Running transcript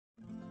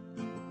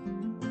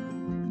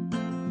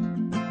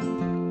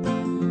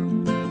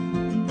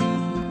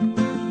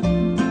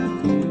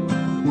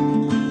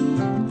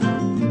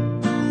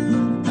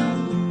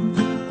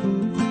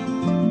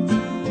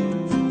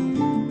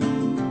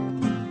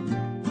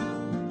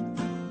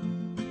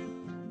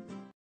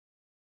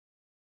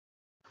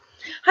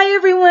Hi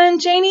everyone,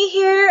 Janie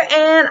here,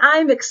 and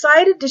I'm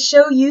excited to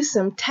show you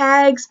some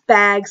tags,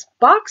 bags,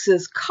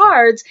 boxes,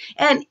 cards,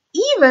 and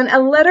even a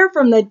letter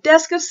from the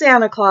desk of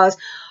Santa Claus,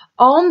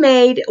 all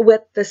made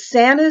with the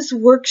Santa's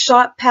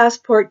Workshop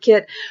Passport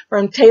Kit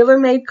from Tailor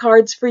Made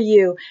Cards for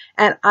You.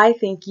 And I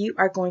think you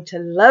are going to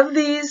love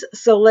these,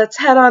 so let's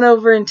head on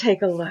over and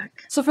take a look.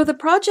 So for the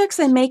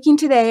projects I'm making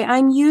today,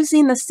 I'm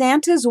using the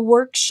Santa's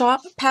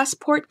Workshop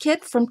Passport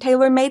Kit from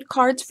Tailor Made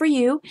Cards for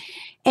You.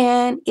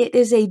 And it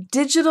is a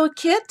digital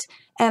kit,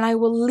 and I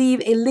will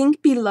leave a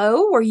link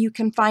below where you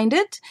can find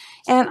it.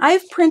 And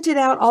I've printed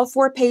out all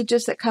 4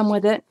 pages that come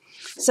with it.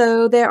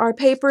 So there are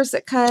papers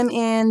that come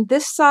in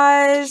this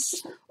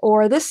size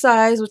or this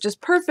size, which is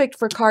perfect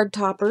for card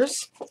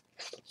toppers.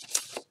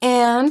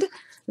 And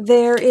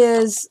there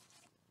is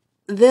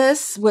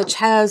this, which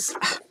has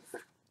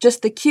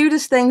just the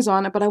cutest things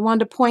on it, but I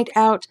wanted to point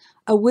out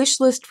a wish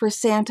list for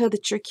Santa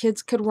that your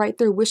kids could write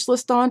their wish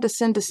list on to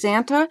send to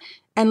Santa.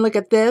 And look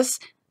at this.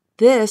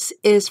 This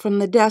is from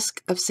the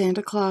desk of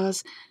Santa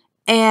Claus,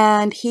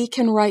 and he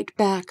can write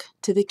back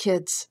to the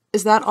kids.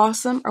 Is that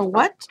awesome or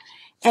what?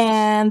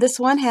 And this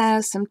one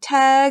has some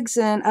tags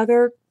and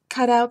other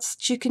cutouts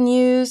that you can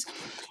use.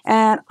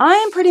 And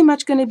I'm pretty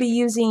much going to be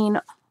using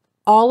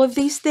all of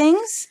these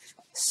things.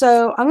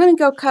 So I'm going to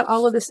go cut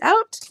all of this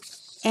out,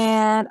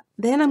 and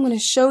then I'm going to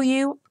show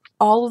you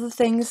all of the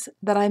things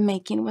that I'm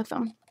making with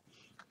them.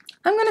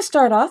 I'm going to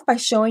start off by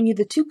showing you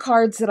the 2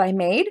 cards that I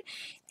made,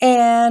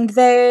 and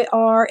they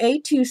are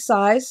A2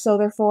 size, so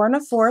they're 4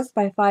 1/4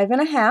 by 5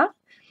 1/2.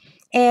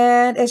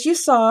 And as you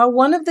saw,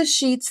 one of the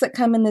sheets that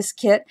come in this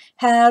kit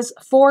has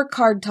 4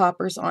 card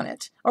toppers on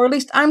it, or at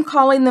least I'm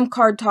calling them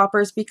card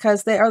toppers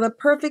because they are the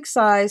perfect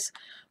size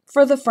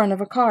for the front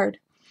of a card.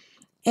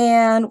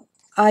 And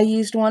I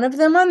used one of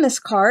them on this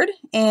card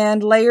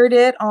and layered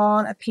it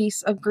on a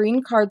piece of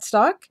green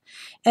cardstock.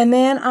 And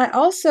then I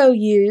also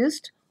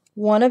used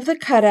one of the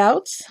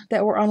cutouts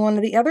that were on one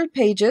of the other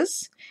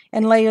pages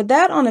and layered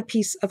that on a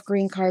piece of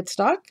green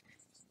cardstock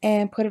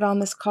and put it on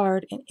this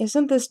card. And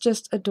isn't this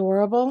just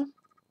adorable?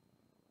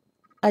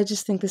 I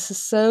just think this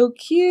is so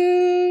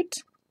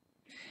cute.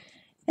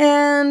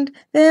 And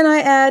then I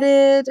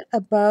added a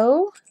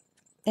bow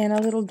and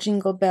a little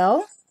jingle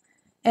bell,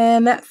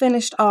 and that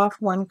finished off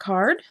one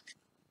card.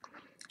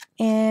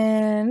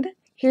 And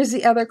here's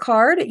the other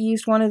card. It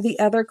used one of the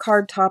other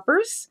card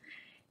toppers.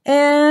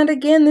 And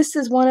again, this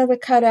is one of the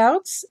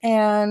cutouts,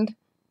 and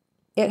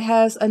it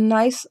has a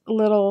nice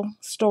little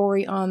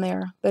story on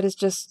there that is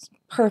just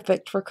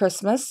perfect for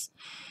Christmas.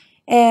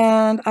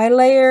 And I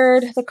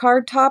layered the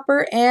card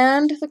topper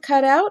and the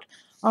cutout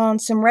on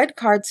some red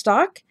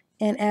cardstock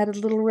and added a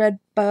little red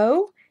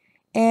bow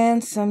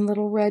and some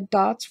little red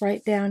dots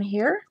right down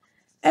here.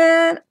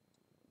 And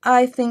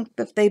I think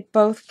that they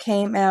both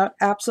came out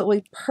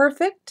absolutely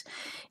perfect.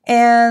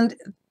 And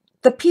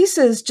the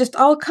pieces just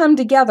all come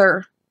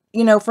together,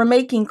 you know, for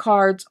making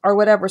cards or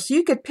whatever. So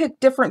you could pick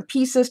different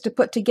pieces to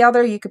put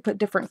together. You could put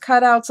different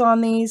cutouts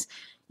on these.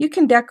 You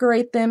can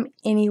decorate them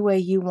any way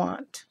you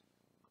want.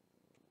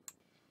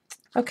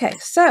 Okay,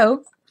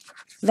 so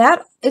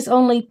that is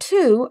only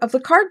 2 of the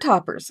card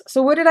toppers.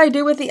 So what did I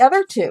do with the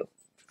other 2?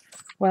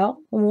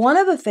 Well, one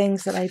of the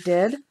things that I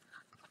did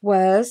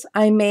was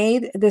I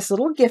made this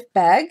little gift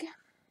bag,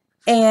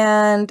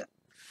 and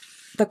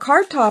the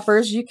card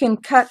toppers you can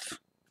cut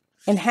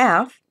in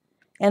half,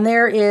 and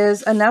there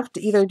is enough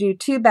to either do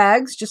 2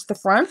 bags, just the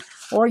front,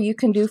 or you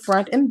can do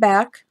front and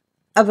back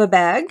of a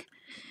bag.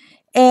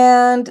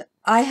 And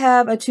I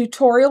have a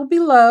tutorial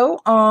below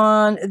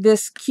on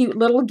this cute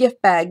little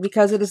gift bag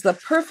because it is the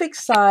perfect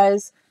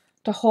size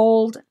to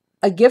hold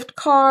a gift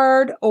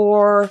card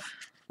or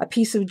a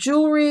piece of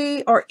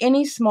jewelry or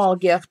any small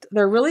gift.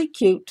 They're really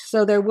cute.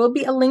 So there will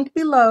be a link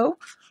below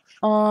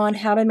on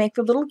how to make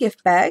the little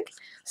gift bag.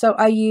 So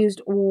I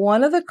used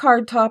one of the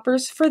card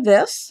toppers for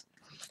this,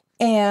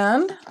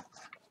 and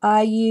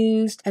I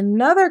used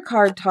another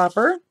card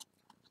topper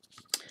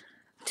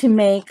to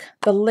make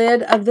the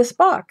lid of this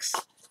box.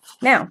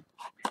 Now,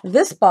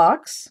 this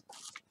box,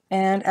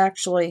 and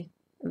actually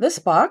this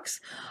box,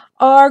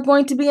 are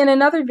going to be in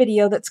another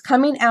video that's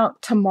coming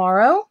out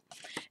tomorrow.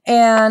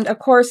 And of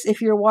course,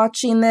 if you're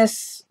watching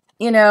this,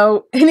 you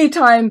know,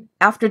 anytime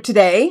after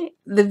today,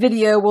 the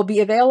video will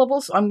be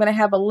available. So I'm going to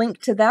have a link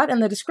to that in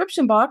the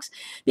description box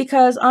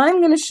because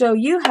I'm going to show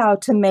you how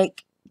to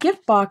make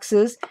gift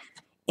boxes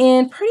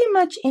in pretty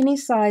much any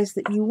size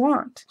that you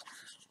want.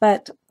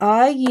 But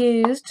I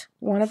used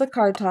one of the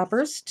card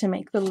toppers to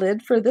make the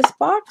lid for this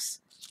box.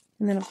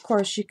 And then, of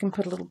course, you can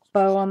put a little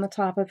bow on the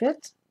top of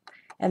it,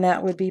 and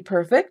that would be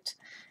perfect.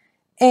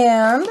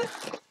 And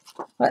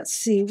let's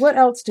see, what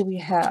else do we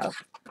have?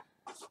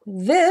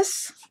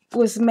 This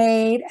was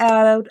made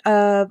out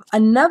of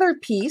another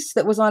piece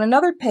that was on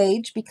another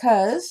page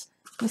because,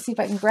 let me see if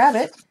I can grab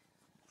it.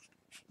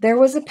 There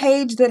was a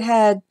page that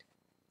had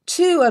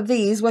 2 of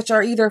these, which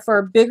are either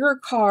for bigger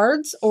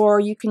cards or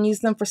you can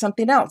use them for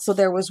something else. So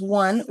there was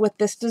one with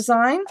this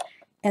design,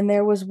 and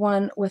there was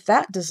one with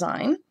that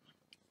design.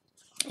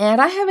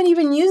 And I haven't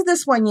even used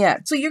this one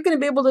yet. So you're going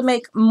to be able to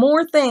make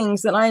more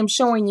things than I am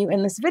showing you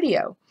in this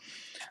video.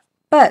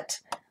 But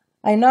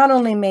I not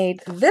only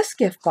made this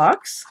gift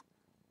box,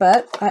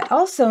 but I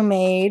also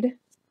made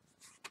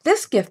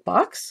this gift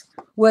box,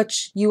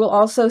 which you will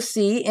also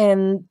see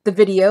in the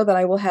video that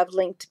I will have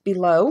linked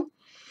below.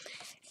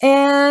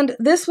 And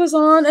this was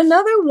on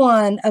another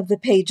one of the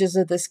pages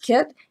of this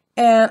kit,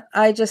 and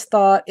I just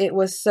thought it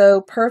was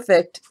so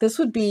perfect. This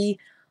would be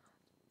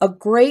a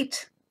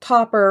great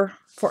topper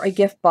for a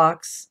gift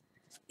box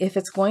if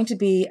it's going to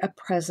be a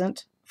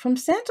present from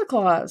Santa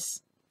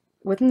Claus.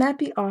 Wouldn't that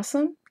be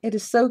awesome? It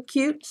is so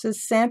cute. It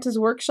says Santa's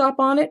Workshop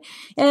on it,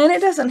 and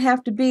it doesn't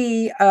have to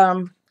be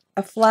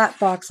a flat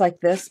box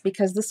like this,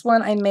 because this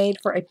one I made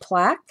for a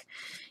plaque.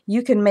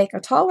 You can make a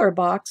taller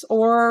box,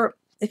 or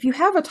if you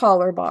have a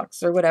taller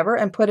box or whatever,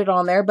 and put it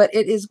on there, but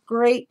it is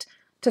great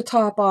to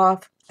top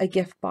off a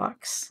gift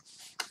box.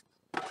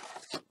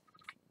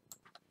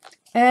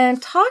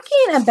 And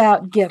talking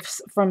about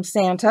gifts from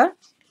Santa,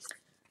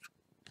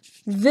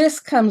 this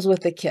comes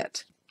with the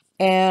kit,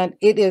 and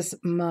it is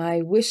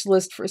my wish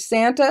list for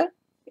Santa.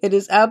 It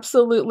is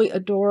absolutely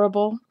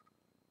adorable.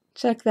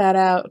 Check that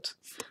out.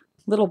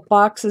 Little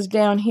boxes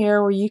down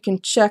here where you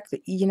can check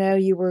that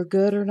you were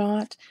good or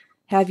not.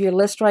 Have your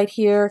list right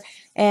here.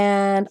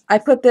 And I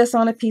put this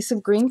on a piece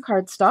of green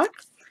cardstock.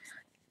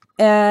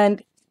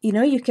 And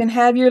you can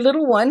have your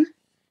little one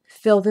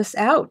fill this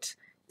out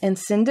and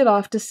send it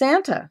off to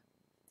Santa.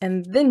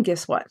 And then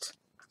guess what?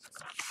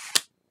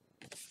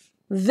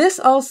 This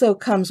also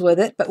comes with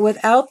it, but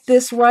without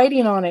this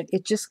writing on it.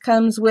 It just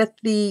comes with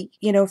the,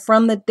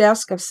 from the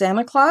desk of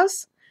Santa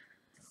Claus,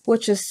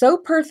 which is so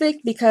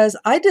perfect because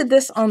I did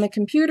this on the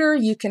computer.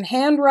 You can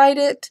handwrite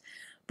it,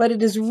 but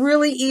it is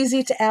really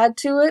easy to add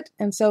to it.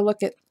 And so look,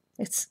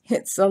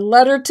 it's a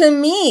letter to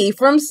me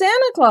from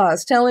Santa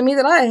Claus telling me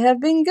that I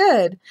have been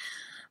good.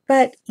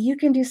 But you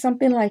can do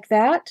something like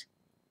that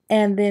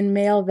and then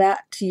mail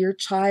that to your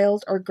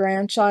child or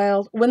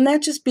grandchild. Wouldn't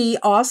that just be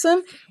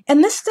awesome?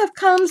 And this stuff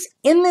comes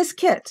in this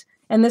kit.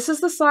 And this is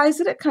the size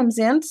that it comes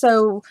in.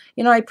 So,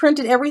 I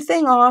printed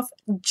everything off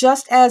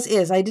just as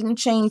is. I didn't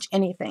change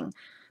anything.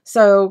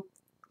 So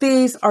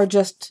these are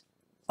just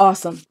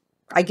awesome.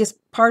 I guess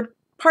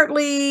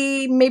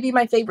partly maybe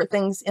my favorite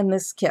things in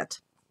this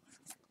kit.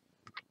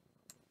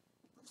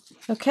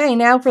 Okay,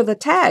 now for the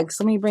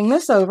tags. Let me bring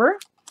this over.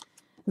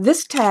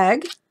 This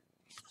tag,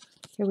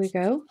 here we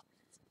go.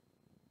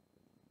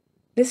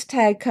 This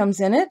tag comes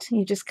in it.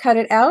 You just cut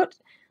it out.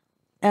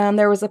 And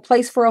there was a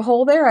place for a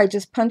hole there. I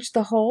just punched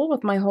the hole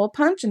with my hole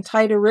punch and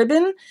tied a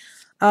ribbon.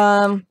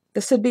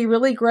 This would be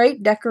really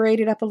great. Decorate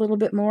it up a little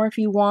bit more if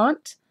you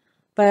want.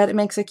 But it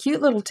makes a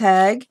cute little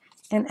tag.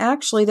 And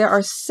actually, there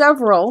are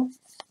several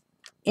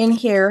in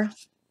here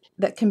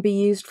that can be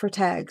used for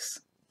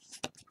tags.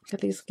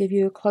 Let these give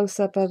you a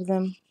close-up of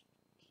them.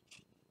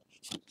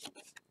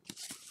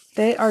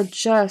 They are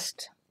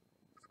just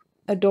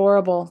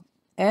adorable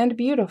and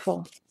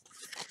beautiful.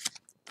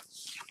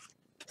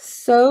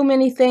 So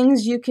many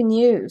things you can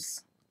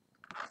use.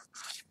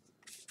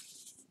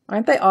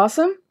 Aren't they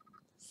awesome?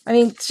 I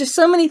mean, it's just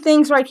so many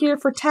things right here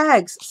for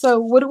tags. So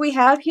what do we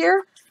have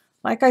here?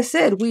 Like I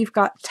said, we've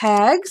got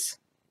tags.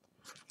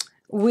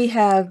 We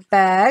have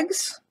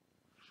bags.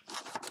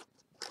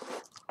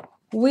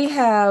 We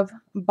have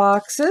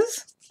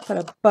boxes. Put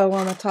a bow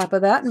on the top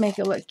of that and make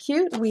it look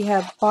cute. We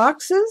have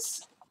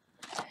boxes.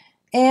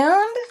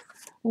 And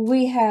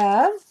we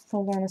have,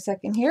 hold on a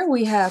second here,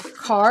 we have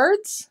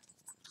cards.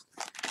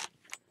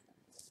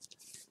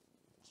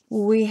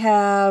 We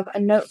have a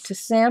note to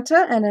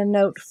Santa and a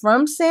note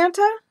from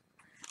Santa.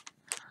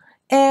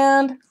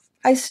 And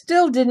I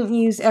still didn't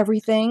use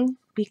everything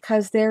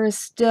because there is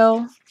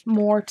still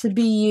more to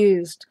be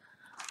used.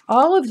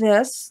 All of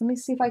this, let me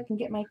see if I can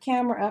get my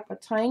camera up a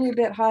tiny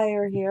bit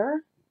higher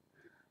here.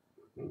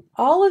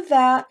 All of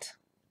that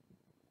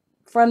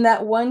from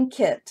that one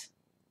kit.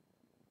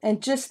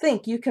 And just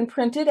think, you can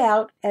print it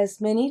out as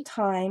many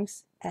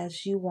times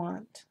as you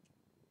want.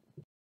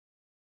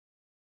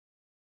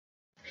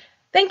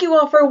 Thank you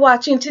all for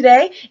watching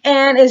today.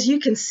 And as you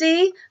can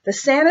see, the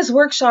Santa's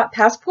Workshop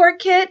Passport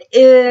Kit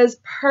is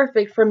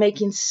perfect for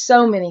making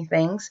so many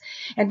things.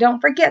 And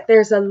don't forget,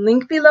 there's a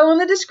link below in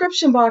the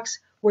description box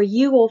where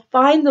you will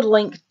find the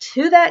link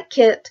to that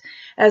kit,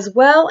 as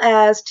well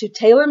as to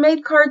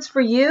tailor-made cards for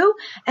you,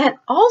 and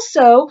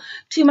also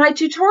to my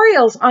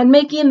tutorials on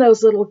making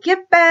those little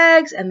gift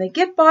bags and the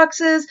gift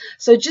boxes.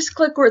 So just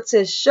click where it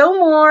says show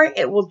more.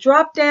 It will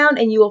drop down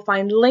and you will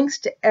find links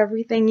to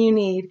everything you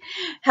need.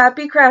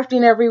 Happy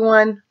crafting,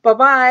 everyone.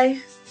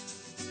 Bye-bye.